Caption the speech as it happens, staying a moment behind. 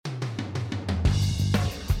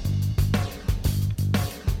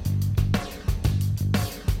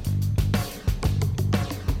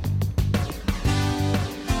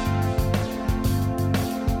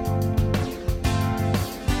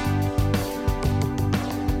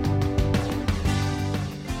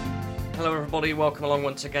everybody, welcome along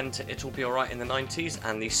once again to It'll Be Alright in the 90s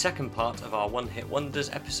and the second part of our One Hit Wonders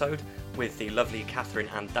episode with the lovely Kathryn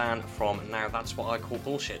and Dan from Now That's What I Call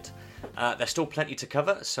Bullshit. There's still plenty to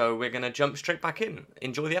cover, so we're going to jump straight back in.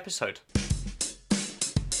 Enjoy the episode.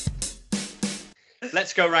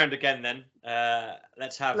 Let's go around again then.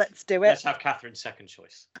 Let's do it. Let's have Kathryn's second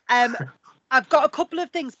choice. I've got a couple of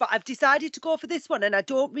things, but I've decided to go for this one, and I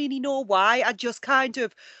don't really know why. I just kind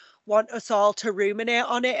of want us all to ruminate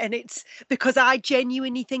on it, and it's because I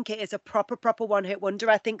genuinely think it is a proper one-hit wonder.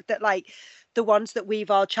 I think that, like, the ones that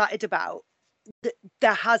we've all chatted about,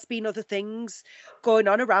 there has been other things going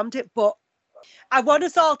on around it, but I want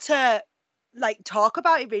us all to, like, talk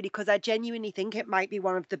about it, really, because I genuinely think it might be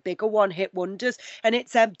one of the bigger one-hit wonders, and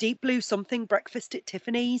it's Deep Blue Something, Breakfast at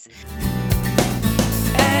Tiffany's.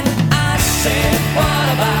 And I said,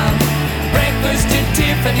 what about Breakfast at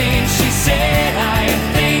Tiffany's? She said, I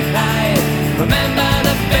think I remember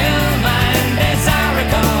the film, and as I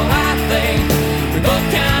recall, I think we both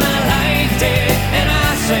kind of liked it. And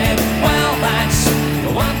I said, well, that's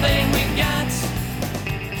the one thing we got.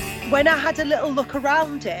 When I had a little look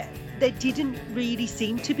around it, there didn't really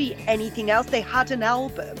seem to be anything else. They had an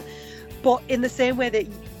album, but in the same way that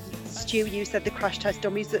Stu, you said the Crash Test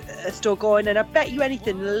Dummies are still going, and I bet you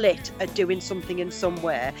anything Lit are doing something in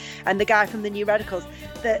somewhere. And the guy from the New Radicals,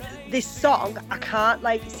 this song, I can't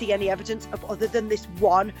see any evidence of other than this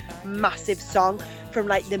one massive song from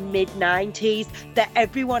the mid-90s that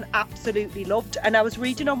everyone absolutely loved. And I was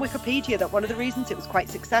reading on Wikipedia that one of the reasons it was quite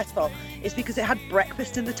successful is because it had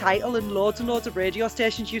breakfast in the title, and loads of radio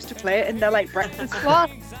stations used to play it in their breakfast slot,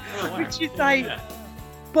 which is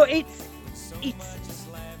but it's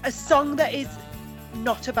a song that is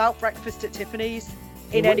not about breakfast at Tiffany's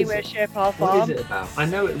in any way, shape or form. What is it about? I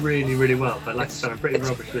know it really, really well, but I'm pretty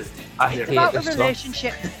rubbish with it. It's about a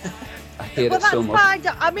relationship. I hate it so much.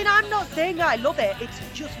 Fine. I mean, I'm not saying I love it. It's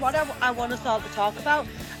just what I want us all to talk about.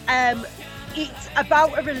 It's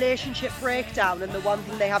about a relationship breakdown, and the one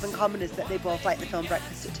thing they have in common is that they both like the film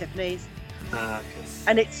Breakfast at Tiffany's. Okay.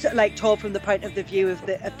 And it's told from the point of the view of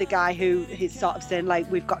the guy who is sort of saying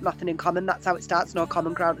we've got nothing in common. That's how it starts. No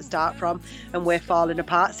common ground to start from, and we're falling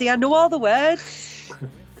apart. See, I know all the words.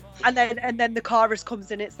 and then the chorus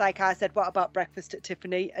comes in. It's like I said, what about Breakfast at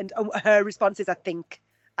Tiffany? And her response is, I think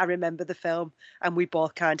I remember the film, and we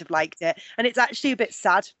both kind of liked it. And it's actually a bit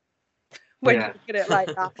sad when you look at it like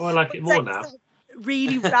that. Oh, I like it more now.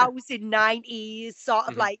 Really rousing 90s sort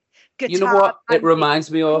of guitar. You know what it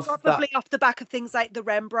reminds me of? Probably off the back of things like the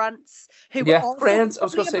Rembrandts, who were Friends. I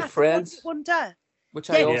was going to say Friends, which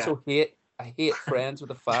I also hate. I hate Friends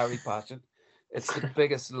with a fiery passion. It's the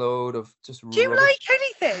biggest load of just. Do you like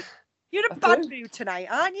anything? You're in a bad mood tonight,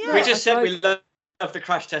 aren't you? We just said we love the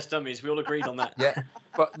Crash Test Dummies. We all agreed on that. Yeah,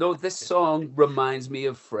 but no, this song reminds me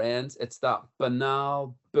of Friends. It's that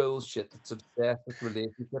banal bullshit that's obsessed with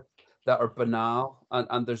relationships that are banal,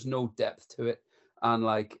 and there's no depth to it, and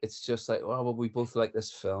it's just oh well, we both like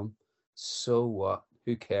this film, so what,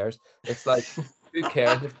 who cares? It's who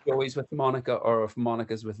cares if Joey's with Monica or if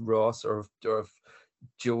Monica's with Ross, or if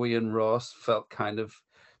Joey and Ross felt kind of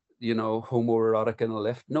homoerotic in a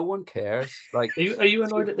lift. No one cares. Are you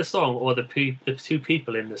annoyed at the song or the two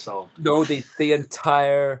people in the song? No, the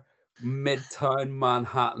entire Midtown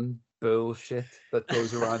Manhattan bullshit that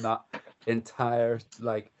goes around that entire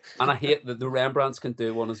and I hate that the Rembrandts can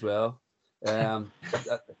do one as well.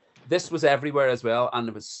 This was everywhere as well, and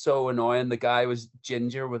it was so annoying. The guy was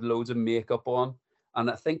ginger with loads of makeup on, and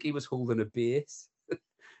I think he was holding a bass.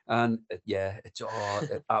 And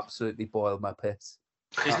it absolutely boiled my piss.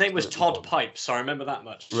 His name was Todd Pipes, so I remember that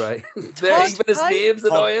much. Right. Even his name's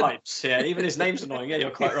annoying. Todd Pipes, yeah, even his name's annoying. Yeah,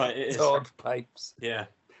 you're quite right. It is. Todd Pipes. Yeah.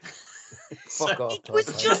 Fuck off. It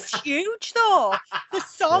was just huge, though. The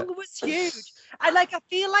song was huge. And I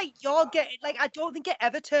feel like you're getting I don't think it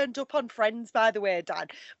ever turned up on Friends, by the way, Dan.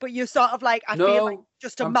 But you're sort of I feel like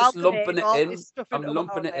just amalgamating all this stuff. I'm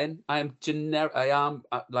lumping it in. I am generic. I am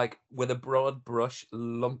with a broad brush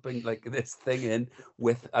lumping this thing in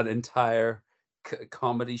with an entire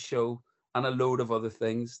comedy show and a load of other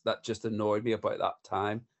things that just annoyed me about that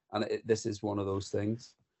time. And this is one of those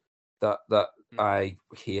things that I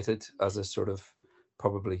hated as a sort of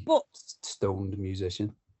probably stoned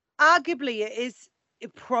musician. Arguably, it is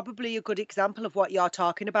probably a good example of what you're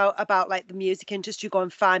talking about the music industry going,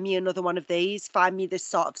 find me another one of these, find me this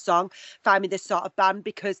sort of song, find me this sort of band,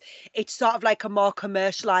 because it's sort of a more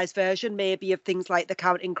commercialized version maybe of things like the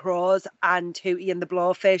Counting Crows and Hootie and the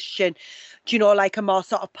Blowfish, and a more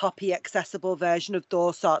sort of poppy accessible version of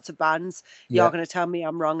those sorts of bands. You're going to tell me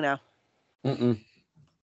I'm wrong now.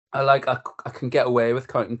 I can get away with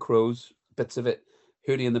Counting Crows, bits of it,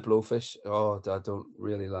 Hootie and the Blowfish. Oh, I don't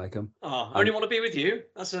really like him. Oh, I only want to be with you.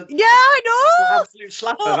 That's an I know. absolute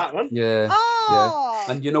slapper, that one. Yeah. Oh.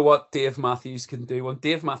 And you know what Dave Matthews can do? When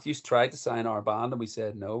Dave Matthews tried to sign our band and we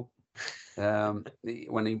said no,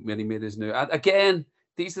 when he made his new... And again,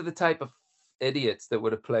 these are the type of idiots that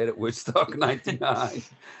would have played at Woodstock 99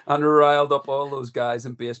 and riled up all those guys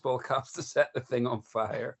in baseball caps to set the thing on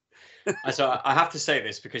fire. So I have to say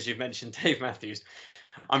this because you've mentioned Dave Matthews.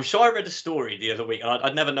 I'm sure I read a story the other week, and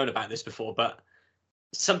I'd never known about this before, but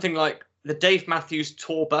something like the Dave Matthews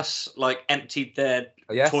tour bus like emptied their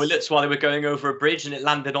toilets while they were going over a bridge, and it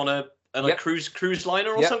landed on a cruise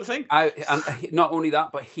liner or something. And not only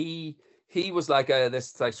that, but he was like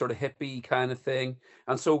this like sort of hippie kind of thing.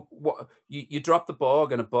 And so what you drop the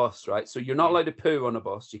bog in a bus, right? So you're not allowed to poo on a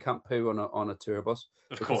bus. You can't poo on a tour bus.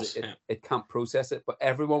 Of course, it can't process it, but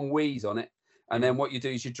everyone wheezes on it. And then what you do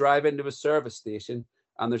is you drive into a service station,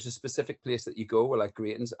 and there's a specific place that you go with like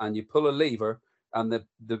gratings, and you pull a lever, and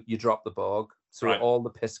you drop the bog, so all the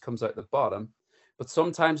piss comes out the bottom. But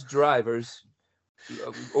sometimes drivers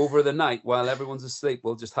over the night while everyone's asleep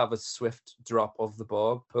will just have a swift drop of the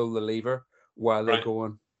bog, pull the lever while they're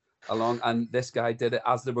going along. And this guy did it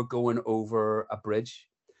as they were going over a bridge,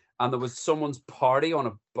 and there was someone's party on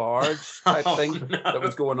a barge type thing that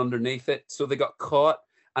was going underneath it, so they got caught,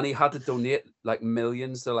 and he had to donate like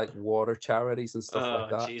millions to like water charities and stuff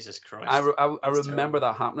like that. Jesus Christ. I remember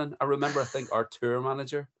that happening. I think our tour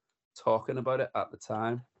manager talking about it at the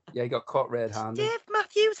time. Yeah, he got caught red-handed. Dave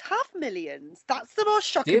Matthews have millions. That's the most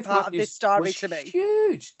shocking part of this story to me.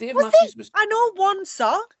 Huge. Dave Matthews was. I know one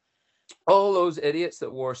song. All those idiots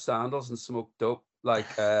that wore sandals and smoked dope, like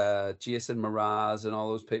Jason Mraz and all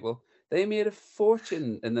those people, they made a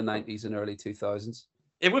fortune in the 90s and early 2000s.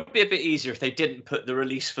 It would be a bit easier if they didn't put the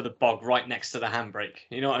release for the bog right next to the handbrake.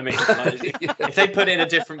 You know what I mean? Like, if they put it in a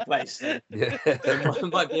different place, then they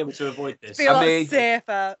might be able to avoid this. Feel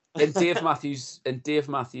safer. In Dave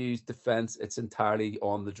Matthews' defense, it's entirely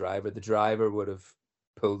on the driver. The driver would have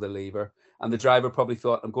pulled the lever, and the driver probably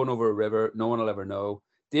thought, I'm going over a river, no one will ever know.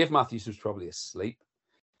 Dave Matthews was probably asleep,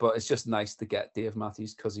 but it's just nice to get Dave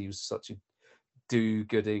Matthews because he was such a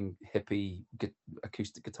do-gooding, hippie,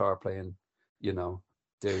 acoustic guitar playing,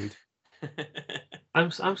 dude.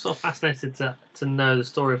 I'm sort of fascinated to know the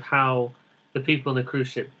story of how the people on the cruise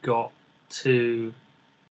ship got to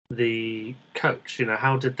the coach.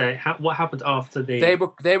 How did what happened after they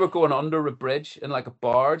were going under a bridge in like a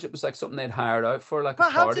barge. It was like something they'd hired out for like a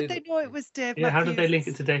party. How did they know it was Dave Matthews? How did they link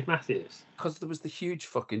it to Dave Matthews? Because there was the huge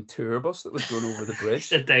fucking tour bus that was going over the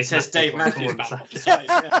bridge. It says Dave Matthews.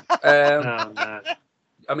 Oh no.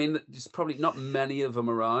 I mean, there's probably not many of them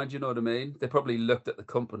around, you know what I mean? They probably looked at the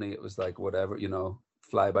company. It was like, whatever,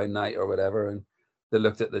 fly by night or whatever. And they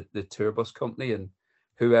looked at the tour bus company, and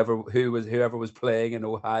whoever was playing in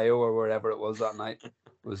Ohio or wherever it was that night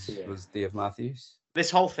was Dave Matthews. This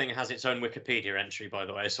whole thing has its own Wikipedia entry, by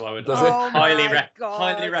the way, so I would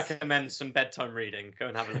highly recommend some bedtime reading. Go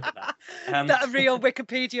and have a look at that. That a real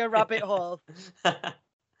Wikipedia rabbit hole. But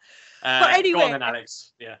anyway, go on then,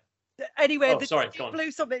 Alex. Yeah. Anyway, Deep Blue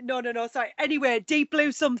something. No, sorry. Anyway, Deep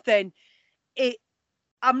Blue something.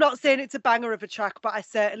 I'm not saying it's a banger of a track, but I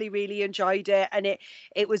certainly really enjoyed it, and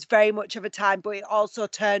it was very much of a time. But it also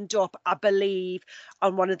turned up, I believe,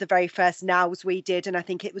 on one of the very first Nows we did, and I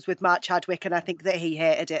think it was with Mark Chadwick, and I think that he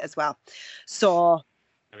hated it as well. So,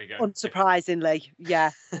 there we go. Unsurprisingly, yeah.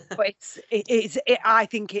 But I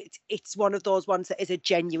think it's one of those ones that is a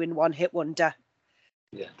genuine one-hit wonder.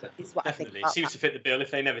 Yeah, definitely. It seems to fit the bill.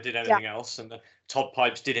 If they never did anything else, and the Todd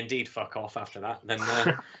Pipes did indeed fuck off after that, then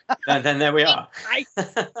then there we are.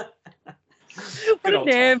 What a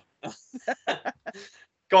name!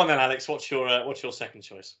 Go on then, Alex. What's your second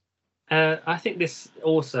choice? I think this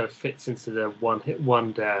also fits into the one-hit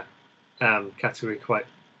wonder category quite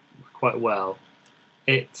well.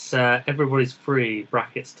 It's Everybody's Free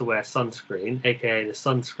brackets to wear sunscreen, aka the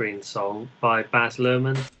Sunscreen song by Baz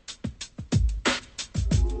Luhrmann.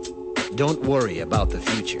 Don't worry about the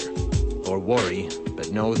future, or worry,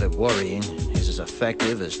 but know that worrying is as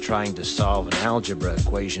effective as trying to solve an algebra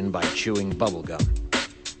equation by chewing bubblegum.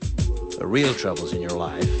 The real troubles in your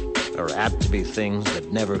life are apt to be things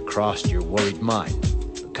that never crossed your worried mind,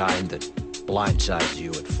 the kind that blindsides you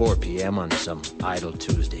at 4 p.m. on some idle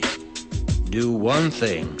Tuesday. Do one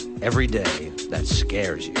thing every day that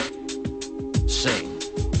scares you. Sing.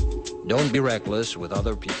 Don't be reckless with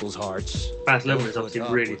other people's hearts. Baz Luhrmann is obviously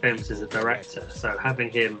really famous as a director, so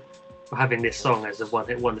having this song as a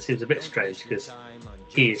one-hit wonder seems a bit strange because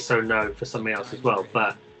he is so known for something else as well.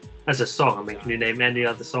 But as a song, I mean, can you name any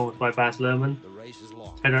other songs by Baz Luhrmann?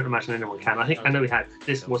 I don't imagine anyone can. I know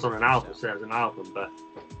this was on an album, so there was an album, but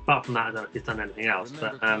apart from that, I don't know if he's done anything else.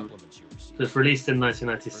 But it was released in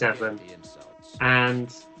 1997,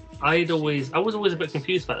 and I was always a bit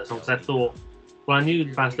confused about this song, because I thought, well, I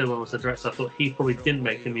knew Baz Luhrmann was the director. I thought he probably didn't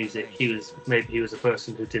make the music. He was a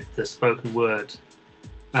person who did the spoken word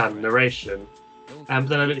narration. But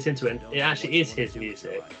then I looked into it, and it actually is his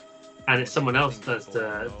music, and it's someone else does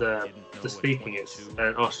the speaking. It's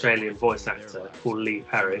an Australian voice actor called Lee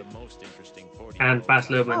Perry, and Baz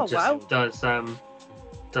Luhrmann does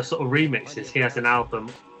sort of remixes. He has an album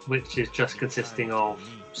which is just consisting of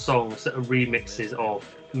songs that are remixes of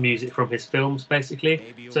music from his films,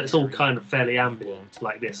 basically. So it's all kind of fairly ambient,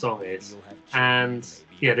 like this song is. And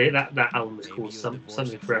yeah, that album is called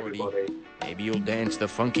Something for Everybody. Maybe you'll dance the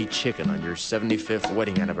funky chicken on your 75th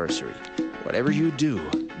wedding anniversary. Whatever you do,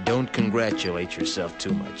 don't congratulate yourself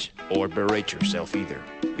too much, or berate yourself either.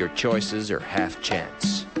 Your choices are half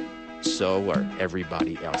chance. So are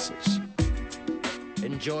everybody else's.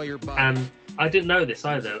 Enjoy your body. And I didn't know this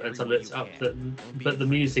either until I looked up, but the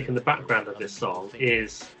music in the background of this song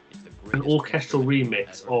is an orchestral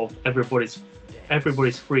remix of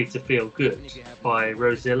Everybody's Free to Feel Good by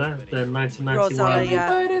Rosilla, the 1991. Rosilla,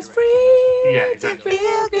 yeah. Everybody's free Yeah, exactly. to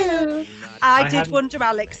feel good. I did hadn't- wonder,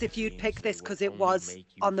 Alex, if you'd pick this because it was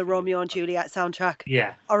on the Romeo and Juliet soundtrack,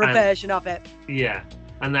 Yeah. or a and- version of it. Yeah,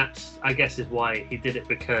 and that's, I guess, is why he did it,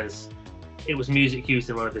 because it was music used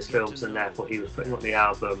in one of his films, and therefore he was putting on the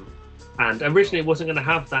album. And originally it wasn't going to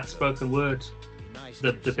have that spoken word,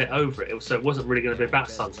 the bit over it. So it wasn't really going to be about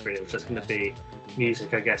sunscreen. It was just going to be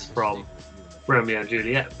music, I guess, from Romeo and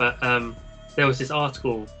Juliet. But there was this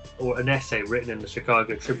article or an essay written in the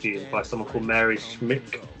Chicago Tribune by someone called Mary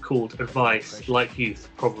Schmick called Advice Like Youth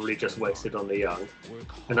Probably Just Wasted on the Young.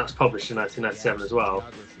 And that was published in 1997 as well.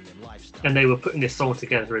 And they were putting this song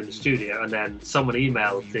together in the studio, and then someone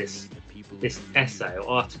emailed this essay or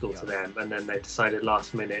article to them, and then they decided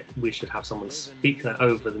last minute we should have someone speak that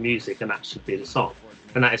over the music, and that should be the song.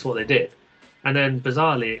 And that is what they did. And then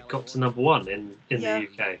bizarrely it got to #1 in Yeah. the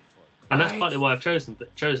UK. And that's partly why I've chosen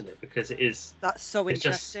it, because That's so it's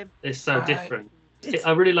interesting. it's so Right. different. It's-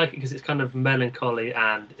 I really like it because it's kind of melancholy,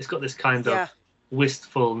 and it's got this kind Yeah. of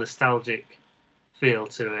wistful, nostalgic feel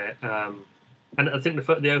to it. And I think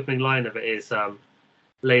the opening line of it is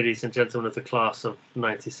ladies and gentlemen of the class of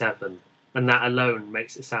 97. And that alone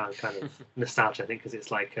makes it sound kind of nostalgic, I think, because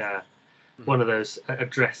it's like one of those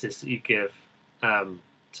addresses that you give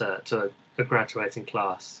to a graduating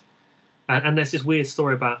class. And there's this weird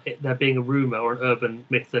story about it there being a rumor or an urban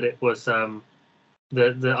myth that it was the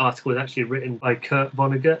article was actually written by Kurt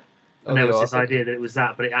Vonnegut, and there was this idea that it was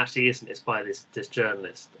that, but it actually isn't. It's by this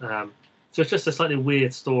journalist. So it's just a slightly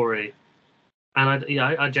weird story. And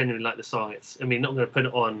I genuinely like the song. Not going to put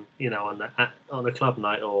it on, on a club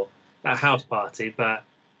night or at a house party, but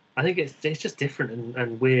I think it's just different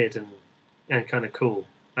and weird and kind of cool.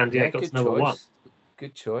 And yeah, it got to #1.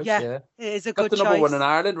 Good choice. Yeah, Yeah. it is a Got good the #1 in choice.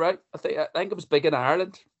 Ireland, right? I think it was big in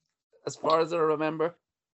Ireland, as far as I remember.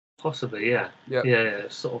 Possibly, yeah. Yeah. Yeah,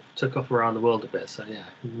 it sort of took off around the world a bit. So yeah,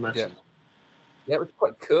 I can imagine. Yeah, it was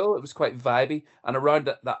quite cool. It was quite vibey, and around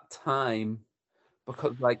at that time,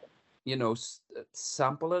 because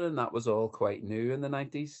sampling and that was all quite new in the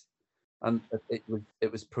 90s, and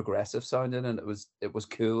it was progressive sounding, and it was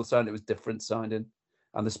cool sounding. It was different sounding,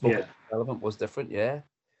 and the spoken element was different. Yeah.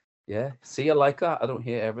 See, I like that. I don't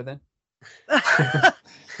hear everything. I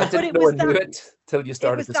But didn't it know was I knew that- it till you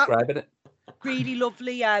started was that- describing it. Really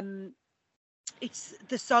lovely. It's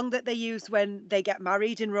the song that they use when they get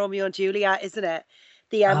married in Romeo and Juliet, isn't it?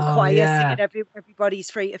 The Oh, choir yeah. singing everybody's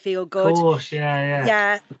free to feel Of good. course, yeah.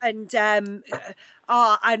 Yeah, and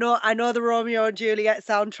I know the Romeo and Juliet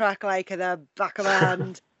soundtrack like in the back of my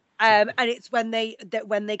hand. And it's when they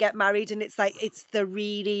get married, and it's the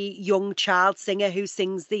really young child singer who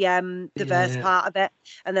sings the verse part of it,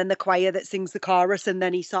 and then the choir that sings the chorus, and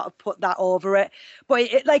then he sort of put that over it. But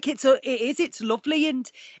it's lovely,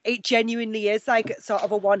 and it genuinely is like sort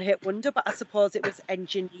of a one-hit wonder. But I suppose it was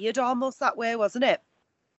engineered almost that way, wasn't it?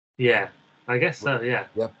 Yeah, I guess so, yeah.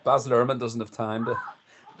 Yeah, Baz Luhrmann doesn't have time to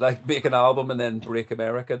make an album and then break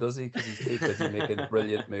America, does he? Because he's too busy making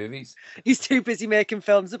brilliant movies. He's too busy making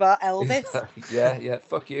films about Elvis. Yeah.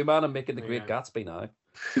 Fuck you, man. I'm making The Great Gatsby now.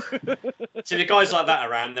 See, the guys like that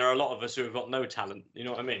around, there are a lot of us who have got no talent. You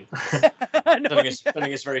know what I mean? I know. I don't think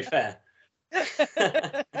it's very fair. It's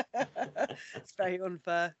very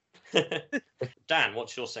unfair. Dan,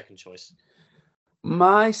 what's your second choice?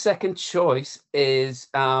 My second choice is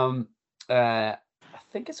I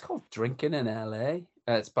think it's called Drinking in LA.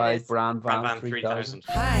 It's by Brand Van 3000.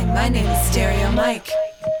 Hi, my name is Stereo Mike.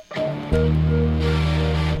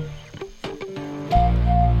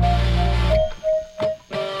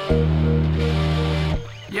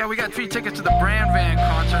 we got free tickets to the Brand Van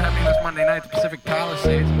concert happening this Monday night at the Pacific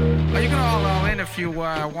Palisades. You can all in if you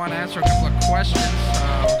want to answer a couple of questions.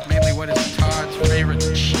 Mainly, what is Todd's favorite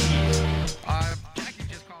cheese? Jackie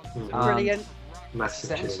just called. Brilliant.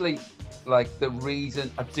 Massive. Like the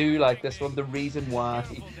reason I do like this one, the reason why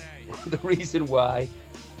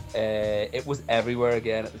it was everywhere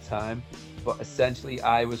again at the time, but essentially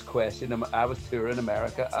I was touring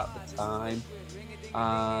America at the time,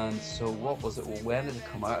 and so what was it? Well, when did it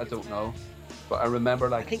come out? I don't know, but I remember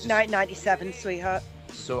I think 1997, sweetheart.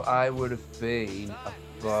 So I would have been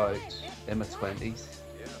about in my 20s,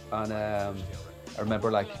 and I remember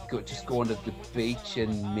just going to the beach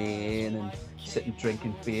in Maine and sitting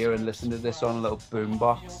drinking beer and listening to this on a little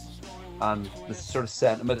boombox, and the sort of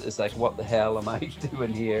sentiment is like, what the hell am I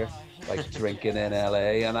doing here, like drinking in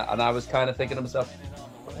LA? And I was kind of thinking to myself,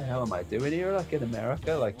 what the hell am I doing here, like in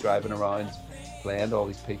America, like driving around playing to all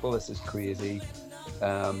these people, this is crazy.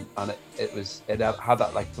 And it had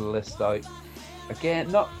that like blissed out,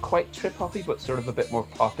 again, not quite trip hoppy, but sort of a bit more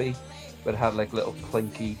poppy, but it had like little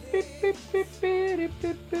plinky beep, beep, beep, beep,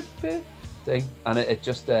 beep, beep, beep thing, and it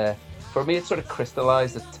just for me, it sort of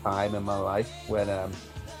crystallized a time in my life when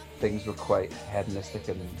things were quite hedonistic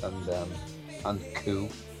and cool,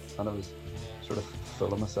 and I was sort of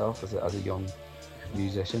full of myself as a young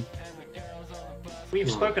musician. We've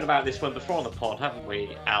spoken about this one before on the pod, haven't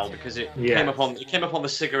we, Al? Because it came up on the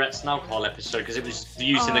cigarettes and alcohol episode, because it was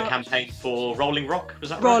used in the campaign for Rolling Rock. Was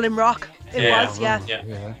that right? Rolling Rock. It was, yeah.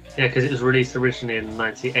 Yeah, because it was released originally in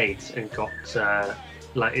 '98 and got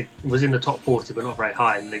it was in the top 40, but not very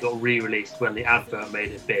high, and they got re-released when the advert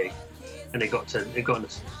made it big, and it got in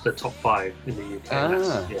the top 5 in the UK.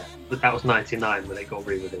 But that was '99 when it got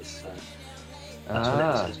re-released. So that's when it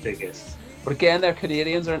was its biggest. But again, they're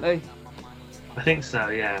Canadians, aren't they? I think so,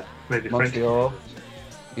 yeah. Maybe Montreal.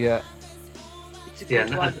 Yeah. It's a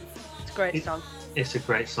good one. It's a great song. It's a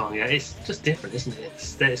great song, yeah. It's just different, isn't it?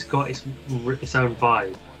 It's got its own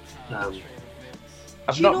vibe. Do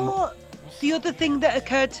you know what? The other thing that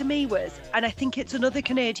occurred to me was, and I think it's another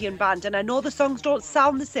Canadian band, and I know the songs don't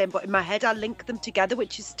sound the same, but in my head I link them together,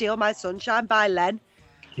 which is Steal My Sunshine by Len.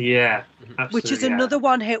 Yeah, absolutely. Which is another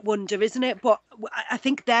one-hit wonder, isn't it? But I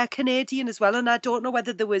think they're Canadian as well, and I don't know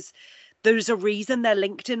whether there's a reason they're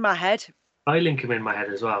linked in my head. I link them in my head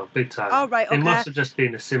as well, big time. Oh, right, okay. It must have just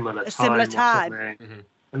been a similar time. Or something.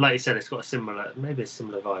 And like you said, it's got a similar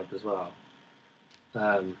vibe as well.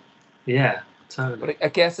 Yeah, totally. But I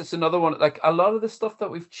guess it's another one, like a lot of the stuff that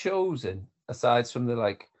we've chosen, aside from the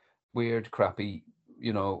like weird, crappy,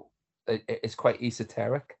 it's quite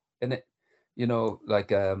esoteric, isn't it?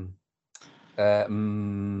 Like and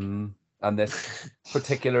this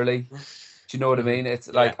particularly. Do you know what I mean? It's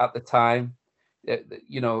like at the time,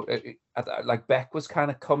 like Beck was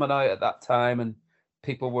kind of coming out at that time, and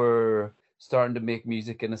people were starting to make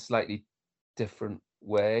music in a slightly different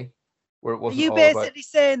way, where it wasn't. Are you basically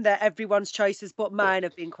saying that everyone's choices but mine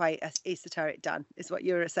have been quite esoteric, Dan? Is what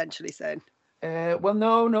you're essentially saying? Well,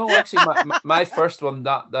 no. Actually, my first one,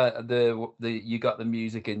 the You Got the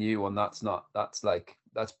Music in You one, that's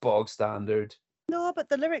bog standard. No, but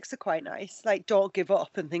the lyrics are quite nice, like "Don't Give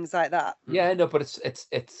Up" and things like that. Yeah, no, but it's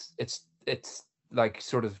like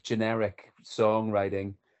sort of generic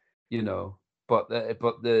songwriting, But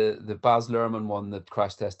the Baz Luhrmann one, the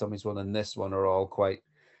Crash Test Dummies one, and this one are all quite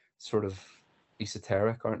sort of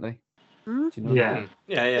esoteric, aren't they? Mm. Do you know?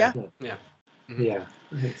 Yeah. Yeah.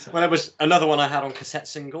 I think so. Well, it was another one I had on cassette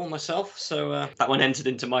single myself, so that one entered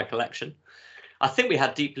into my collection. I think we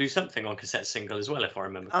had Deep Blue Something on cassette single as well, if I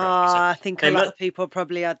remember correctly. I think a lot of people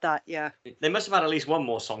probably had that. Yeah. They must have had at least one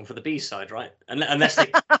more song for the B side, right? Unless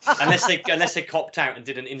they copped out and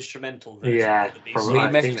did an instrumental version of the B side.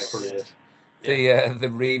 Remix. The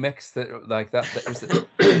remix that was the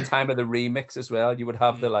time of the remix as well. You would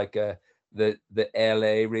have the LA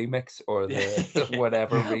remix or the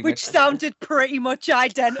whatever remix, which sounded pretty much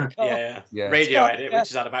identical. Yeah. Radio edit, which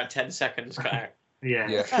is at about 10 seconds cut out.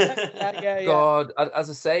 Yeah. God,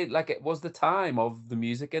 as I say, like it was the time of the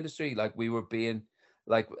music industry. Like we were being,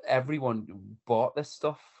 like everyone bought this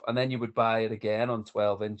stuff, and then you would buy it again on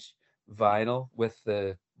 12-inch vinyl with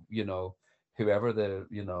the, whoever the,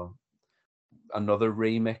 another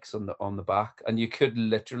remix on the back, and you could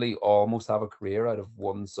literally almost have a career out of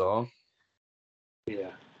one song.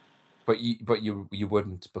 Yeah. But you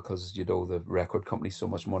wouldn't, because the record company's so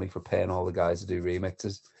much money for paying all the guys to do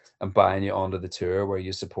remixes and buying you onto the tour where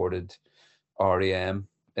you supported REM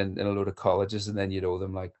in a load of colleges, and then you'd owe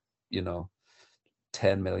them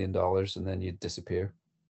 $10 million, and then you'd disappear.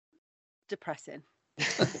 Depressing.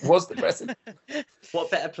 Was depressing. What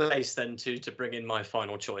better place than to bring in my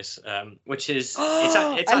final choice, which is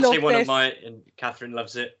I it's actually love one this. of my, and Kathryn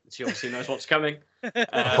loves it. She obviously knows what's coming.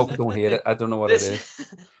 I hope I don't hate it. I don't know what it is.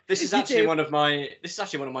 This is You actually do. one of my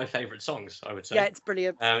favourite songs, I would say. Yeah, it's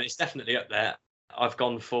brilliant. It's definitely up there. I've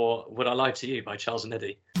gone for "Would I Lie to You" by Charles and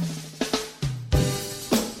Eddie.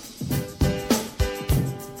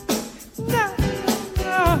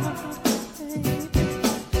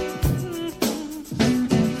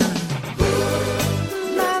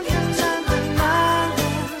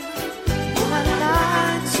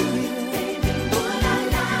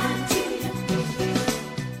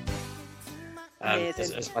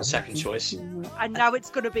 As my second choice. And now it's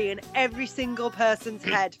going to be in every single person's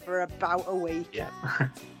head for about a week. Yeah.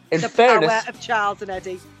 In The fairness, power of Charles and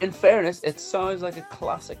Eddie. it sounds like a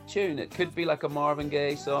classic tune. It could be like a Marvin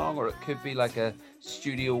Gaye song, or it could be like a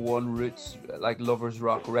Studio One roots, like lovers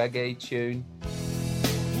rock reggae tune.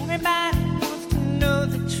 Everybody wants to know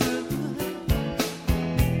the truth.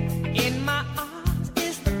 In my arms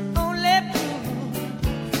is the only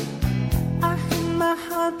proof. I hid my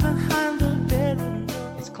heart behind the bed.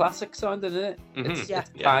 It's classic sounding, isn't it? Mhm. It's, Yeah.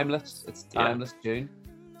 it's timeless. It's timeless tune.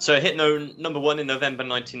 So it hit number one in November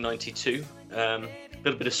 1992. A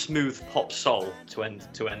little bit of smooth pop soul to end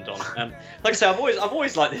on. Like I say, I've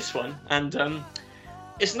always liked this one, and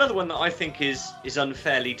it's another one that I think is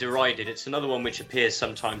unfairly derided. It's another one which appears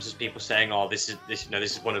sometimes as people saying, "Oh, this is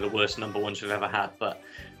one of the worst number ones we've ever had." But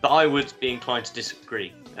I would be inclined to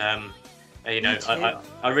disagree. I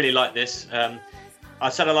really like this. I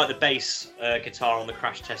said I like the bass guitar on the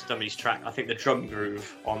Crash Test Dummies track. I think the drum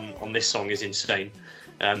groove on this song is insane.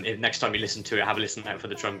 Next time you listen to it, have a listen out for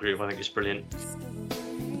the drum groove. I think it's brilliant.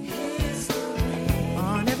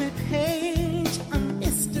 On every page, a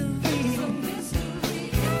mystery.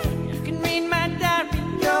 You can read my diary,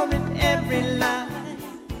 know it every line.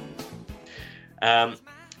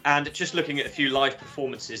 And just looking at a few live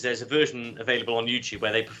performances, there's a version available on YouTube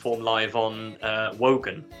where they perform live on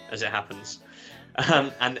Wogan, as it happens.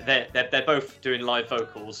 And they're both doing live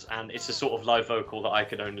vocals, and it's a sort of live vocal that I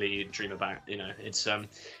could only dream about. It's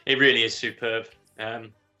it really is superb. So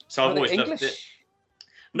I've always loved it.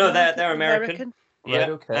 No, they're American. Yeah. Right,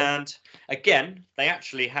 okay. And again, they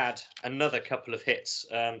actually had another couple of hits.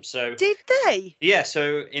 Did they? Yeah,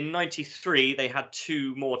 so in '93 they had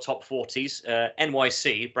two more top 40s.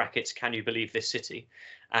 NYC brackets Can You Believe This City,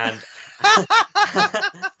 and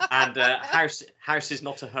and House Is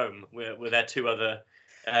Not a Home were their two other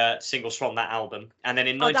singles from that album. And then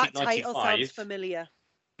in That title 1995, sounds familiar.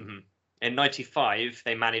 in '95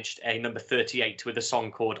 they managed a number 38 with a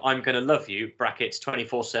song called "I'm Gonna Love You" brackets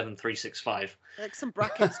 24/7 365. They like some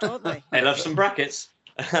brackets, don't they? They love some brackets.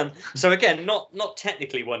 So again, not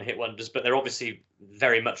technically one-hit wonders, but they're obviously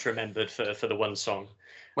very much remembered for the one song.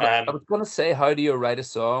 Well, I was going to say, how do you write a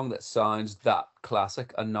song that sounds that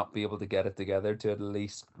classic and not be able to get it together to at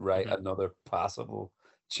least write another passable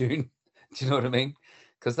tune? Do you know what I mean?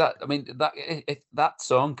 Because that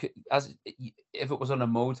song, if it was on a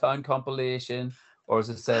Motown compilation, or as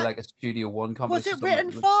it say like a Studio One Was compilation, it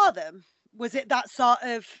written for them? Was it that sort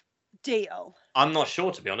of deal? I'm not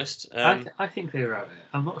sure, to be honest. I think they wrote it.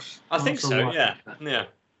 I'm not. I think sure so. what Yeah, I think. yeah.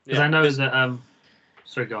 Because I know that.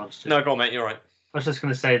 Sorry, go on. Stu. No, go on, mate. You're right. I was just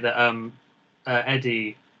going to say that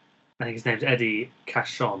Eddie, I think his name's Eddie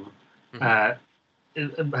Cashon,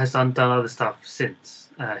 has done other stuff since.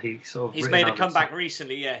 He's made a comeback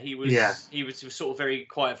recently. Yeah, he was sort of very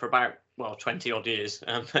quiet for about 20 odd years.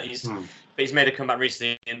 But he's made a comeback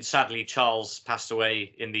recently, and sadly Charles passed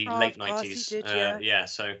away in the late of course he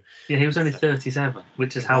 90s. did, he was only 37,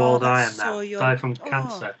 which is how old I am that's now. so young. Died from Oh.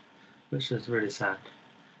 cancer, which is really sad.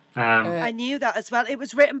 I knew that as well. It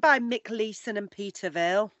was written by Mick Leeson and Peter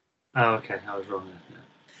Vale. Oh, okay, I was wrong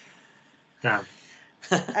there.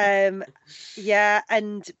 Damn. Yeah,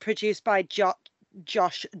 and produced by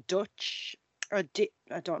Josh Dutch. I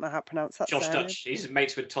don't know how to pronounce that. Josh surname. Dutch. He's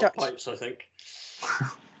mates with Todd Dutch. Pipes, I think.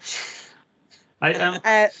 I don't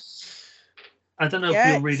know if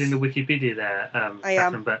Yeah, you're reading the Wikipedia there, I am.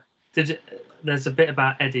 Kathryn, but there's a bit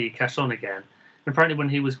about Eddie Cashon again. Apparently, when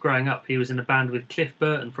he was growing up, he was in a band with Cliff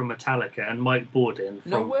Burton from Metallica and Mike Bordin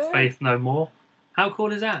No from way. Faith No More. How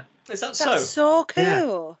cool is that? Is that That's so? so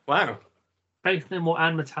cool. Wow. Faith No More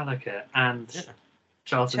and Metallica and Yeah.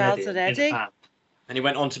 Charles and Charles Eddie. and in a Eddie. band. And he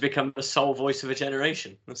went on to become the sole voice of a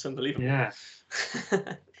generation. That's unbelievable. Yeah.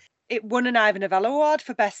 It won an Ivor Novello Award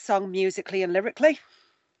for Best Song Musically and Lyrically.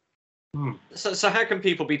 So how can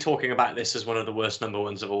people be talking about this as one of the worst number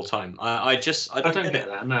ones of all time? I don't get get it.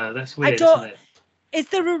 that. No, that's weird, don't- isn't it? Is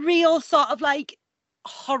there a real sort of like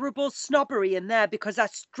horrible snobbery in there? Because I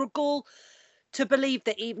struggle to believe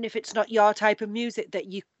that even if it's not your type of music, that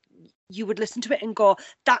you would listen to it and go,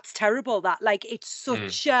 that's terrible. That, like, it's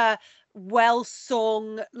such a well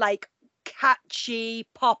sung, like, catchy,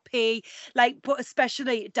 poppy, like, but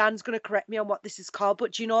especially Dan's going to correct me on what this is called,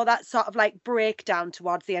 but do you know that sort of like breakdown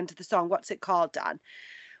towards the end of the song? What's it called, Dan?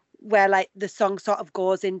 Where like the song sort of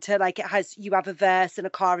goes into, like, you have a verse and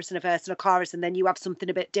a chorus and a verse and a chorus, and then you have something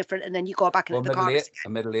a bit different, and then you go back into the chorus. A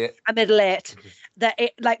middle eight. A middle eight. That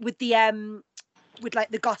it, like, with the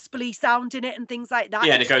like the gospel-y sound in it and things like that.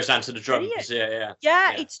 Yeah, and it goes down to the drums. Yeah.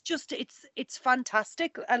 It's just it's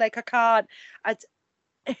fantastic. Like, I can't.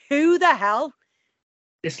 Who the hell?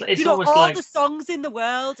 It's you know, almost all like the songs in the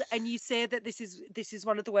world, and you say that this is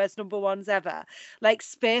one of the worst number ones ever. Like,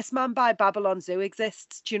 Spaceman by Babylon Zoo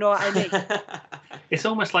exists. Do you know what I mean? it's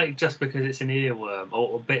almost like just because it's an earworm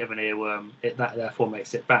or a bit of an earworm, that therefore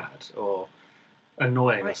makes it bad or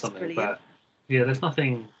annoying or something. Brilliant. But yeah, there's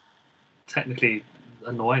nothing technically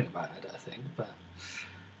annoying about it, I think. But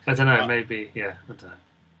I don't know. Maybe I don't know.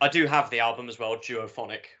 I do have the album as well,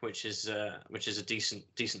 Duophonic, which is a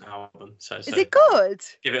decent album. So is it good?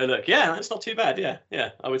 Give it a look. Yeah, it's not too bad. Yeah,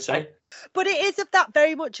 I would say. But it is of that,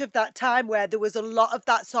 very much of that time where there was a lot of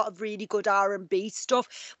that sort of really good R&B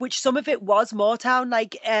stuff, which some of it was Motown,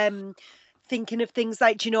 like thinking of things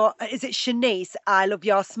like, do you know, is it Shanice, I Love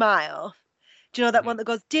Your Smile? Do you know that one that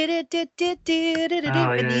goes in the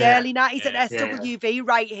early 90s at SWV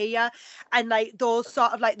right here? And like those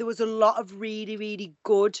sort of, like, there was a lot of really, really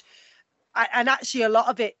good, and actually a lot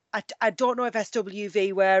of it, I don't know if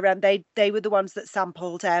SWV were, they were the ones that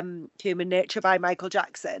sampled Human Nature by Michael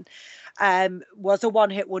Jackson, was a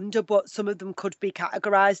one-hit wonder, but some of them could be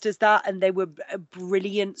categorised as that, and they were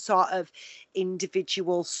brilliant sort of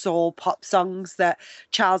individual soul pop songs that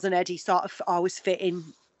Charles and Eddie sort of always fit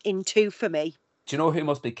into for me. Do you know who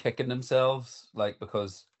must be kicking themselves, like,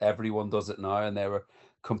 because everyone does it now and they were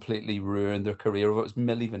completely ruined their career? It was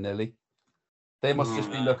Milli Vanilli. They must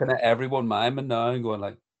just be looking at everyone miming now and going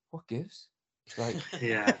like, what gives? Like,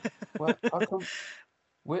 what? How come?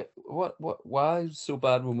 What? Why so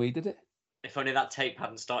bad when we did it? If only that tape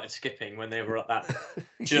hadn't started skipping when they were at that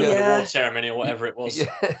during the award ceremony or whatever it was.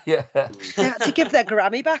 Yeah. They had to give their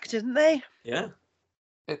Grammy back, didn't they? Yeah.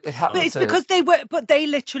 It happened. But it's because they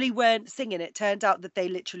literally weren't singing. It turned out that they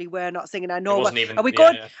literally were not singing. I know. Are we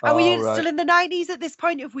still in the 90s at this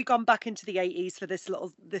point? Have we gone back into the 80s for this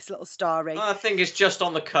little story? I think it's just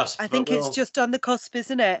on the cusp. I think it's just on the cusp,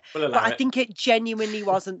 isn't it? But I think it genuinely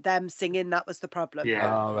wasn't them singing. That was the problem.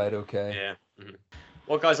 Yeah. Oh, right. Okay. Yeah. Mm-hmm.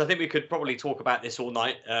 Well, guys, I think we could probably talk about this all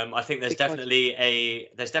night. I think there's definitely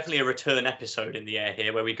a return episode in the air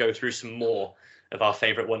here where we go through some more of our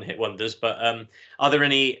favourite one-hit wonders. But are there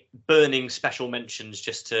any burning special mentions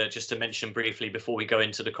just to mention briefly before we go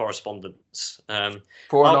into the correspondence? I'll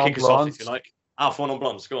kick us off if you like. Four Non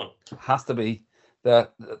Blondes, go on. Has to be the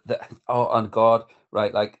oh, and God,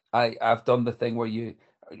 right? Like I've done the thing where you.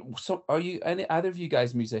 So are you either of you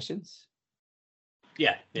guys musicians?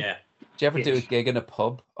 Yeah. Do you ever do a gig in a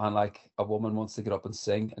pub and like a woman wants to get up and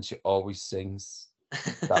sing and she always sings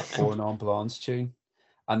that Four Non Blondes tune?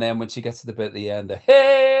 And then when she gets to the bit at the end, the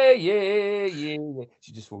hey, yeah,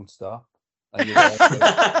 she just won't stop. And you're,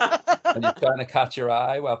 and you're trying to catch her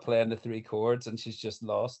eye while playing the three chords, and she's just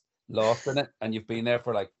lost in it. And you've been there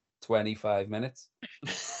for like 25 minutes.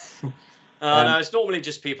 No, it's normally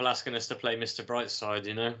just people asking us to play Mr. Brightside,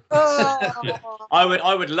 you know. Oh.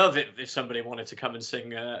 I would love it if somebody wanted to come and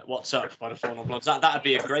sing What's Up by the Four Non Blondes. That'd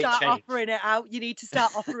be a great change. Start offering it out. You need to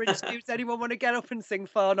start offering to. Does anyone want to get up and sing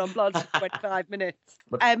Four Non Blondes for 25 minutes?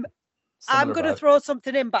 I'm going to throw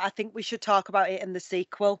something in, but I think we should talk about it in the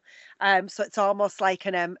sequel. So it's almost like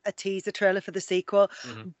a teaser trailer for the sequel.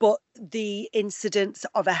 Mm-hmm. But the incidents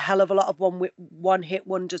of a hell of a lot of one-hit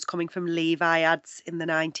wonders coming from Levi ads in the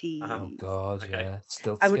 90s. Oh, God, okay. Yeah.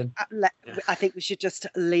 Still I think we should just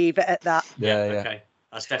leave it at that. Yeah. Okay.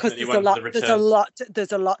 That's definitely one for the return.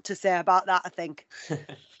 There's a lot to say about that, I think.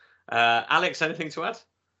 Alex, anything to add?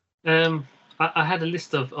 I had a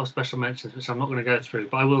list of special mentions, which I'm not going to go through,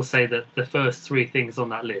 but I will say that the first three things on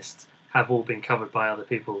that list have all been covered by other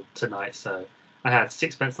people tonight. So I had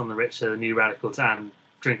Sixpence None the Richer, the New Radicals, and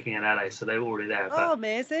Drinking in LA, so they were already there. Oh,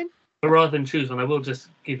 amazing. But rather than choose one, I will just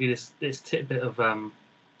give you this tidbit of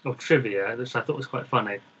trivia, which I thought was quite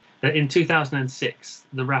funny. That in 2006,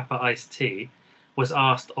 the rapper Ice-T was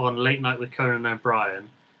asked on Late Night with Conan O'Brien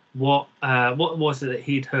what was it that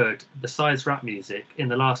he'd heard besides rap music in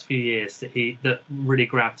the last few years that really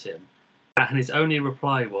grabbed him, and his only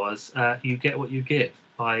reply was "You Get What You Give"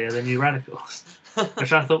 by the New Radicals,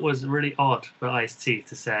 which I thought was really odd for Ice-T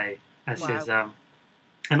to say as his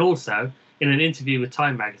and also in an interview with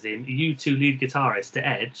Time magazine, U2 lead guitarist The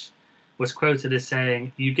Edge was quoted as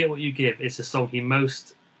saying, "You Get What You Give" is the song he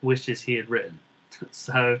most wishes he had written.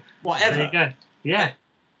 So Whatever. there you go. Yeah.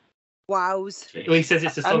 Wows. Well, he says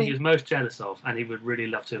it's the I song mean- he was most jealous of, and he would really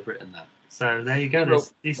love to have written that. So there you go. He There's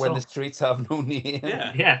wrote these When the songs. Streets Have No Name.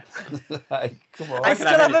 Yeah. Yeah. Like, come on. I could still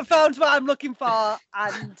have haven't found what I'm looking for,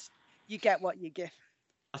 and you get what you give.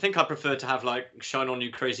 I think I prefer to have like "Shine On You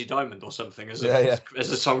Crazy Diamond" or something as a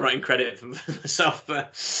as a songwriting credit for myself,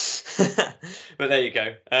 but there you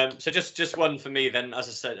go. So just one for me then. As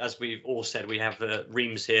I said, as we've all said, we have the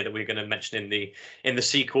reams here that we're going to mention in the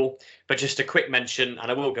sequel. But just a quick mention, and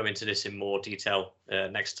I will go into this in more detail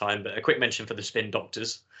next time. But a quick mention for the Spin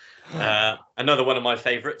Doctors. Another one of my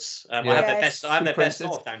favourites. I have their best. I have their best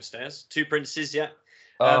of downstairs. Two Princes, yeah.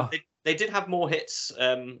 They did have more hits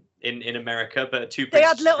in America, but Two Princes. They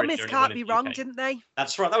had Little originally Miss only Can't one Be in Wrong, UK. didn't they?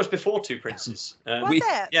 That's right. That was before Two Princes. Was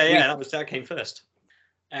it? Yeah. That came first.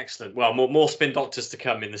 Excellent. Well, more Spin Doctors to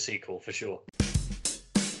come in the sequel for sure.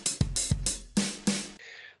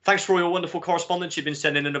 Thanks for all your wonderful correspondence you've been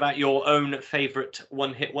sending in about your own favourite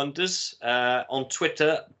one-hit wonders. On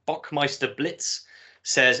Twitter, Bockmeister Blitz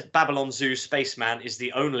says Babylon Zoo Spaceman is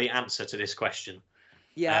the only answer to this question.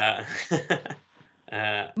 Yeah.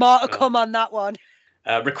 More to come on that one.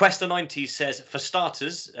 Requester 90 says, for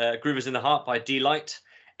starters, Groovers in the Heart by D-Light,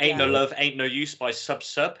 Ain't No Love, Ain't No Use by Sub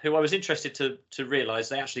Sub, who I was interested to realise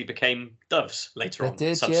they actually became Doves later on. They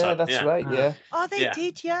did, Sub yeah, Sub, that's right, yeah. Oh, they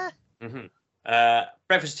did, yeah. Mm-hmm.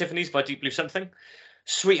 Breakfast at Tiffany's by Deep Blue Something,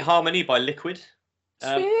 Sweet Harmony by Liquid.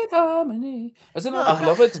 Sweet Harmony. Isn't Oh, that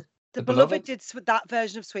Beloved? The Beloved did that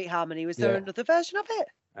version of Sweet Harmony. Was there another version of it?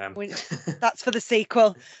 That's for the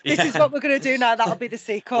sequel. This is what we're going to do now. That'll be the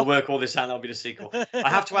sequel. We'll work all this out. That'll be the sequel. I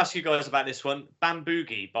have to ask you guys about this one.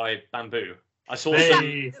 Bamboogie by Bamboo. I saw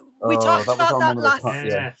We talked about that last.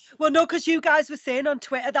 Yeah. Well, no, because you guys were saying on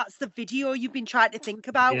Twitter that's the video you've been trying to think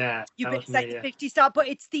about. Yeah, You've that been was like me, the 50 star, but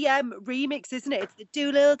it's the remix, isn't it? It's the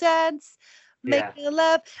Do Little Dance, Make Little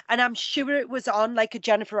Love, and I'm sure it was on like a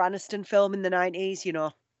Jennifer Aniston film in the 90s. You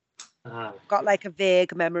know, got like a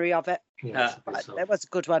vague memory of it. Yeah, It was a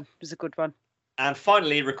good one. It was a good one. And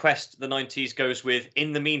finally, Request the 90s goes with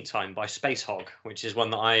In the Meantime by Space Hog, which is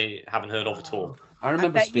one that I haven't heard of at all. I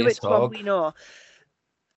remember bet you Space it's one Hog. we know.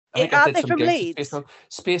 I think Are I did they some from gigs with Leeds? Space Hog.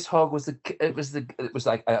 Space Hog was it was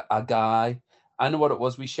like a guy. I know what it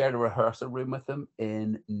was. We shared a rehearsal room with him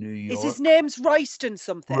in New York. Is his name's Royston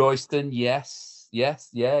something? Royston, yes, yeah.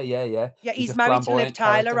 Yeah, he's a married to Liv flamboyant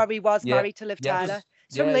Tyler, character. or he was Yeah, married to Liv yeah. Tyler.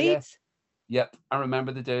 He's from Yeah, Leeds. Yep, I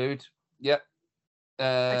remember the dude. Yep.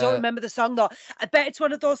 I don't remember the song though. I bet it's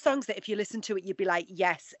one of those songs that if you listen to it, you'd be like,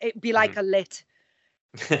 yes. It'd be like a lit.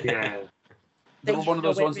 Yeah. They that were you one of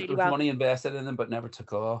those know it ones really that was well. money invested in them, but never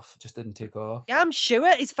took off. Just didn't take off. Yeah, I'm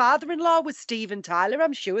sure. His father-in-law was Steven Tyler.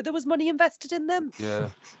 I'm sure there was money invested in them. Yeah.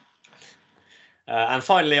 And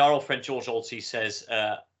finally, our old friend George Olsey says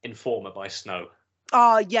Informer by Snow.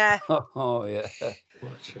 Oh, yeah. Oh yeah.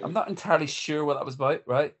 I'm not entirely sure what that was about.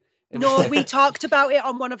 Right. No, we talked about it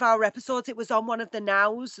on one of our episodes. It was on one of the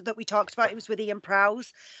nows that we talked about. It was with Ian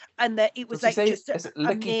Prowse. And that it was Does he like say, just is it a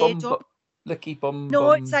licky made bum, up. licky bum?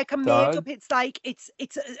 No, bum it's like a made down? up. It's like it's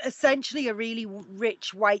essentially a really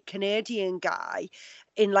rich white Canadian guy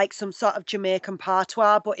in like some sort of Jamaican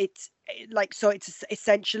patois, but it's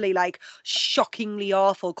essentially like shockingly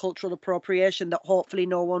awful cultural appropriation that hopefully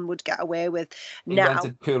no one would get away with He now.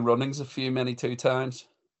 rented Cool Runnings two times.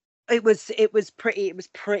 It was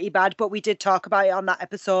pretty bad, but we did talk about it on that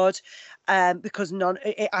episode, because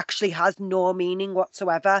it actually has no meaning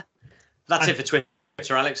whatsoever. That's it for Twitter,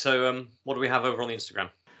 Alex. So what do we have over on the Instagram?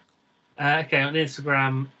 Okay, on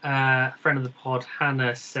Instagram, friend of the pod,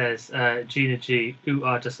 Hannah says, Gina G, Ooh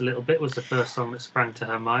Ah Just a Little Bit was the first song that sprang to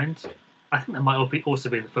her mind. I think that might also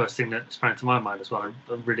be the first thing that sprang to my mind as well.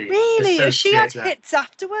 I really She had associate that. hits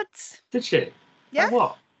afterwards. Did she? Yeah. Like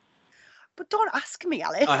what? But don't ask me,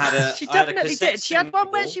 Alex. I She had a definitely cassette did. She had one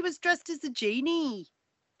where single. she was dressed as a genie.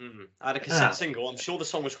 I had a cassette single. I'm sure the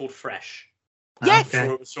song was called Fresh. Yes.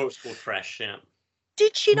 I'm sure it was called Fresh, yeah.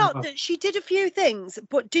 Did she not? She did a few things,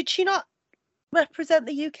 but did she not represent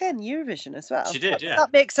the UK in Eurovision as well? She did, yeah.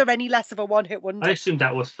 That makes her any less of a one-hit wonder. I assumed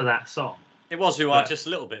that was for that song. It was Who Are Just a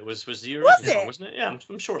Little Bit was the Eurovision Was song, it? wasn't it? Yeah,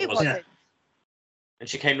 I'm sure it was. wasn't. And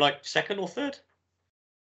she came like second or third?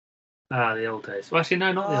 Ah, the old days. Well, actually,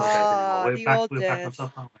 no, not the old Ah, days anymore. the We're back on old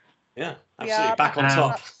top, aren't Yeah, absolutely. Yeah, back on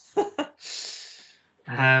top.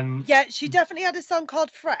 we? Yeah, she definitely had a song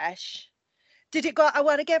called Fresh. Did it go, I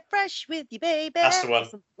want to get fresh with you, baby? That's the one.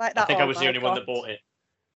 Something like that. I think I Oh was the my only one that God. bought it.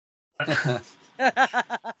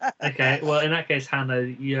 Okay, well, in that case,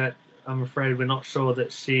 Hannah, I'm afraid we're not sure that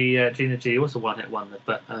Gina G was a one-hit wonder,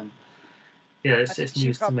 but yeah, I it's think news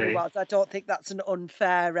she to probably me. was. I don't think that's an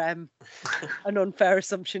unfair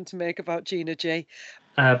assumption to make about Gina G.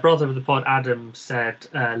 Brother of the pod, Adam, said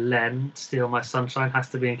Len, Steal My Sunshine has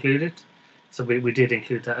to be included. So we did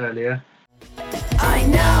include that earlier. I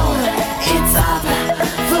know it's up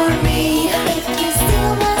for me. If you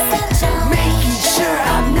steal my sunshine, making sure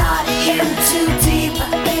I'm not in too deep.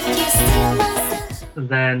 If you steal my sunshine. And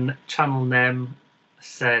then Channel Nem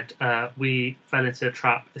said, we fell into a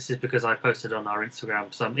trap. This is because I posted on our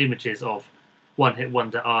Instagram some images of one-hit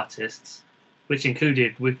wonder artists, which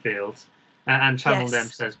included Whigfield. And Channel Nem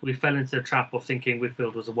says, we fell into the trap of thinking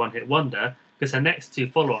Whigfield was a one-hit wonder because her next two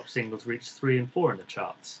follow-up singles reached 3 and 4 in the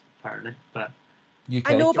charts, apparently. But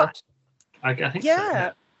UK I know, charts? I think so.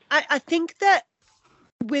 Yeah. I think that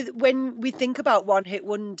when we think about one-hit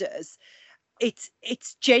wonders,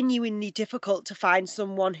 it's genuinely difficult to find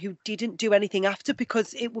someone who didn't do anything after,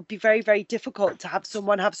 because it would be very, very difficult to have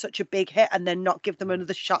someone have such a big hit and then not give them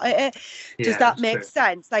another shot at it. Does Yeah, that that's make true.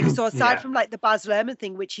 sense? Like, so aside Yeah. from like the Baz Luhrmann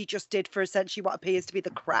thing, which he just did for essentially what appears to be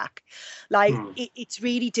the crack, like it's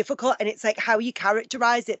really difficult, and it's like how you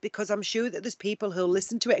characterize it, because I'm sure that there's people who'll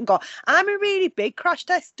listen to it and go, I'm a really big Crash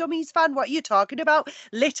Test Dummies fan, what are you talking about?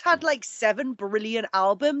 Lit had like 7 brilliant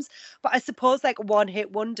albums, but I suppose like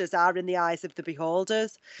one-hit wonders are in the eyes of the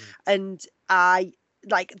beholders. And I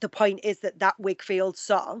like, the point is that Whigfield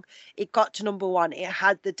song, it got to number 1, it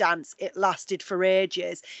had the dance, it lasted for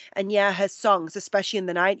ages. And yeah, her songs, especially in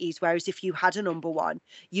the 90s, whereas if you had a number 1,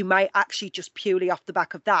 you might actually just purely off the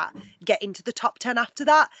back of that get into the top 10 after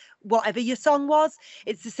that, whatever your song was.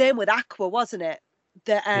 It's the same with Aqua, wasn't it?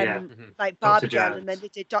 The like Barbie Girl, and then they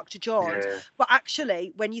did Dr. Jones. Yeah. But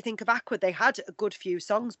actually, when you think of Aqua, they had a good few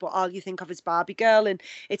songs, but all you think of is Barbie Girl. And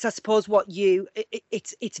it's, I suppose,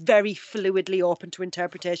 it's very fluidly open to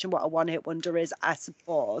interpretation what a one-hit wonder is, I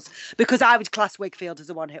suppose, because I would class Whigfield as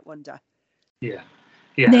a one-hit wonder. Yeah.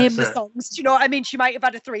 Name the songs. Do you know what I mean? She might have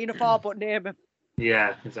had a 3 and a 4, but name them.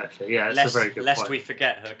 Yeah, exactly. Yeah, it's a very good lest point. we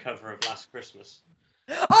forget her cover of Last Christmas.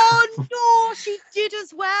 Oh no, she did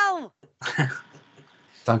as well.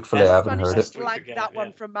 Thankfully, I haven't heard it. Blank that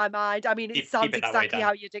one from my mind. I mean, it sounds exactly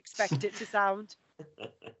how you'd expect it to sound.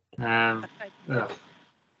 And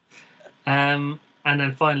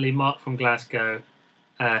then finally, Mark from Glasgow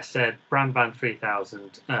said Brand Band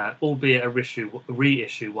 3000, albeit a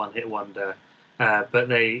reissue one-hit wonder, but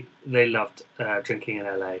they loved Drinking in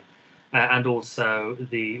LA, and also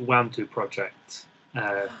the Wamdu Project,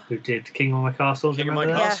 who did King of My Castle. King of My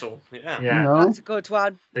Castle, yeah. No. That's a good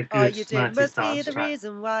one. Oh, you did. Must be the track.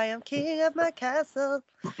 reason why I'm king of my castle.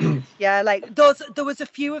 Yeah, like those. There was a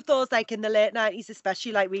few of those, like in the late 90s,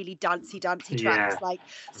 especially like really dancey tracks, like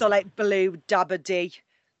like Blue, Dabba D.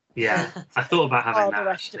 Yeah, I thought about having all that. the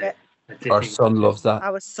rest of it. Our son loves that.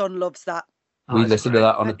 Our son loves that. We listen to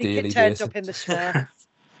that on a I think daily it turns basis. up in the Schmerz,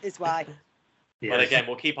 is why. Yeah. But again,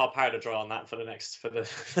 we'll keep our powder dry on that for the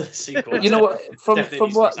sequel. You know what? From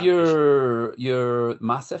Definitely what needs to be your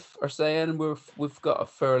Massive are saying, we've got a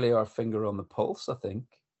fairly our finger on the pulse. I think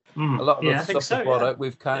a lot of the stuff we brought out,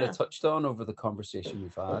 we've kind of touched on over the conversation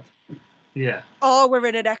we've had. Yeah. Oh, we're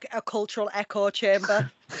in a cultural echo chamber.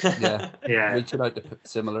 Yeah. Yeah. Reaching out to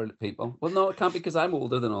similar people. Well, no, it can't be, because I'm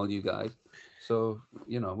older than all you guys. So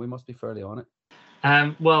we must be fairly on it.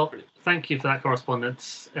 Well, thank you for that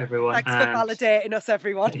correspondence, everyone. Thanks for validating us,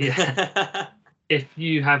 everyone. Yeah. If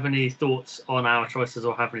you have any thoughts on our choices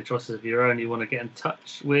or have any choices of your own you want to get in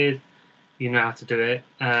touch with, you know how to do it.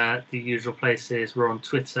 The usual places. We're on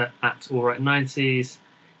Twitter at allright90s,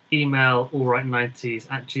 email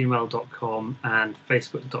allright90s@gmail.com, and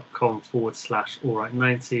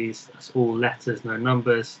facebook.com/allright90s. That's all letters, no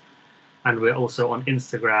numbers. And we're also on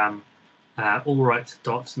Instagram,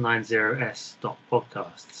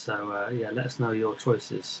 allright.90s.podcast. So let us know your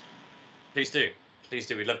choices. Please do.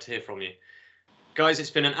 We'd love to hear from you. Guys, it's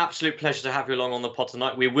been an absolute pleasure to have you along on the pod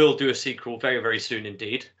tonight. We will do a sequel very, very soon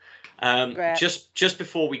indeed. Just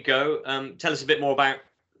before we go, tell us a bit more about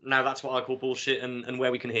Now That's What I Call Bullshit, and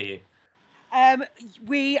where we can hear you.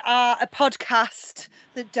 We are a podcast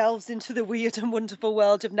that delves into the weird and wonderful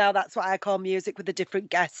world of Now That's What I Call Music, with a different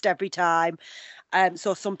guest every time.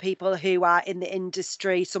 So some people who are in the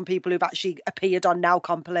industry, some people who've actually appeared on Now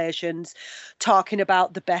compilations, talking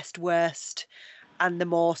about the best, worst, and the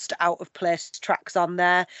most out of place tracks on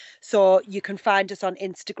there. So you can find us on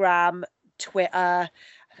Instagram, Twitter,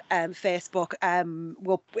 Facebook. Are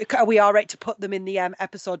we all right to put them in the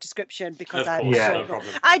episode description? Because no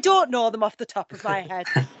problem. I don't know them off the top of my head.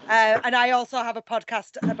 And I also have a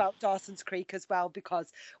podcast about Dawson's Creek as well,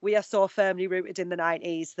 because we are so firmly rooted in the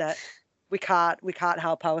 90s that we can't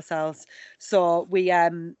help ourselves. So we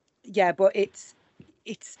but it's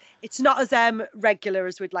not as regular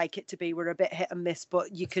as we'd like it to be. We're a bit hit and miss,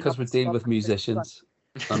 but you could, because we're dealing with musicians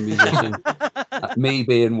and musicians. Me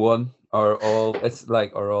being one are all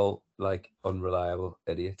unreliable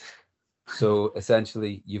idiots. So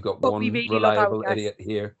essentially, you've got But one we really love our reliable guests. idiot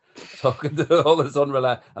here talking to all this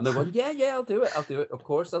unreliable, and they're going, yeah, I'll do it. Of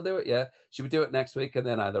course, I'll do it. Yeah, should we do it next week? And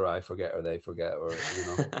then either I forget or they forget, or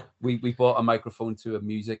we bought a microphone to a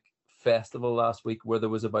music festival last week where there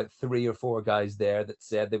was about 3 or 4 guys there that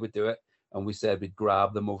said they would do it, and we said we'd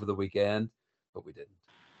grab them over the weekend, but we didn't.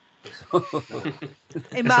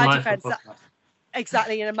 In my defense,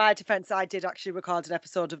 exactly. In my defense, I did actually record an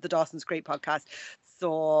episode of the Dawson's Creek podcast.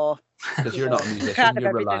 So because you're not a musician,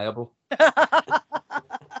 you're reliable.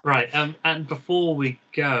 Right. And before we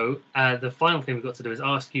go, the final thing we've got to do is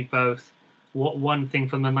ask you both what one thing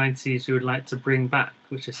from the 90s you would like to bring back,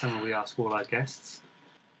 which is something we ask all our guests.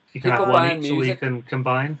 You can have one each, or you can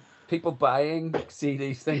combine. People buying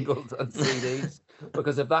CDs, singles, and CDs,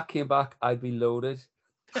 because if that came back, I'd be loaded.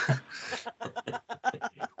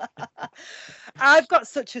 I've got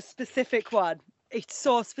such a specific one. It's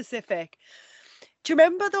so specific. Do you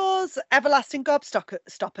remember those Everlasting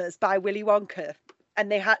Gobstoppers by Willy Wonka? And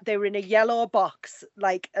they were in a yellow box,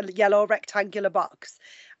 like a yellow rectangular box,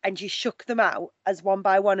 and you shook them out as one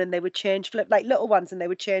by one, and they would change like little ones, and they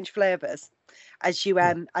would change flavors as you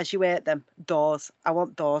ate them. Those, I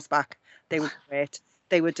want those back. They were great.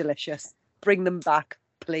 They were delicious. Bring them back,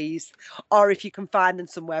 please. Or if you can find them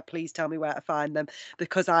somewhere, please tell me where to find them,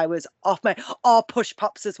 because I was off my... Oh, Push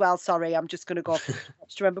Pops as well. Sorry, I'm just going to go for Push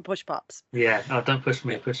Pops. Do you remember Push Pops? Yeah. Oh, don't push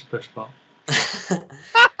me. Push Pop.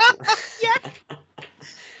 Yeah.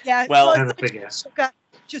 Yeah. Well, sugar,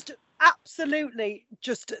 just absolutely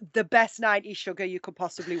just the best 90s sugar you could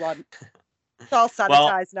possibly want. It's all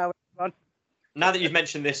sanitized now, everyone. Now that you've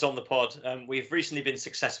mentioned this on the pod, we've recently been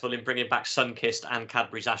successful in bringing back Sunkist and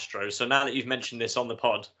Cadbury's Astros. So now that you've mentioned this on the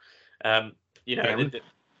pod, the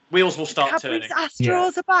wheels will start Cadbury's turning.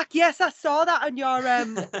 Astros are back. Yes, I saw that on your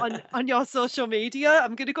on your social media.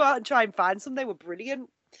 I'm going to go out and try and find some. They were brilliant.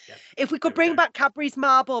 Yeah. If we could bring back Cadbury's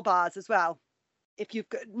Marble bars as well,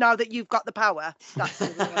 now that you've got the power. That's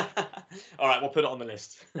all right, we'll put it on the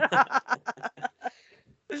list.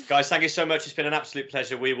 Guys, thank you so much. It's been an absolute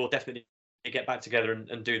pleasure. We will definitely get back together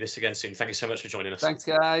and do this again soon. Thank you so much for joining us. Thanks,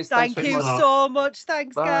 guys. Thank you so much.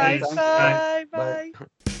 Thanks, guys. Bye. Bye.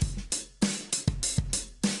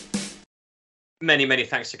 Many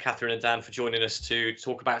thanks to Kathryn and Dan for joining us to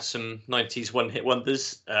talk about some 90s one-hit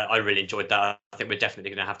wonders. I really enjoyed that. I think we're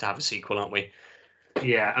definitely going to have a sequel, aren't we?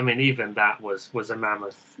 Yeah, I mean, even that was a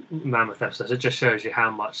mammoth episode. It just shows you how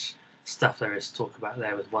much stuff there is to talk about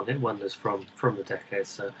there with one-hit wonders from the decades.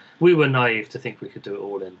 So we were naive to think we could do it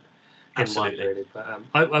all in one, really. But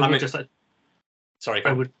I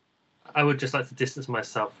would just like to distance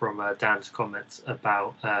myself from Dan's comments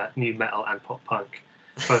about new metal and pop punk,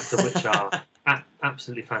 both of which are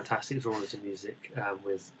absolutely fantastic genres of music,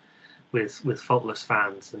 with faultless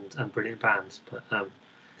fans and brilliant bands. But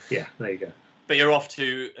yeah, there you go. But you're off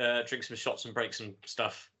to drink some shots and break some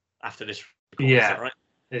stuff after this recording, yeah, is that right?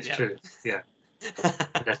 It's true. Yeah,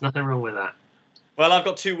 there's nothing wrong with that. Well, I've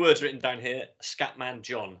got 2 words written down here: Scatman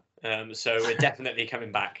John. So we're definitely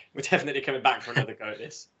coming back. We're definitely coming back for another go at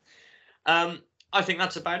this. I think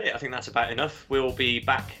that's about it. I think that's about enough. We'll be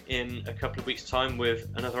back in a couple of weeks' time with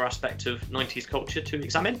another aspect of 90s culture to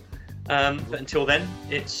examine. But until then,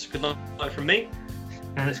 it's good night from me.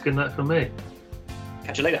 And it's good night from me.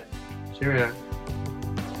 Catch you later. Cheerio.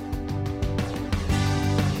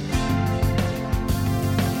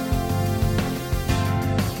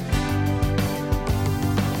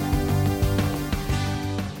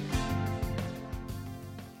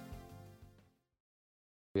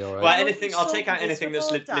 Well, anything. I'll take out anything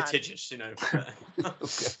that's litigious, Okay.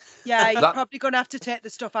 Yeah, you're probably going to have to take the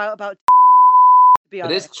stuff out about. To be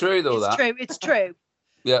honest. It is true, though. It's true. It's true.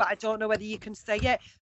 Yeah. But I don't know whether you can say it.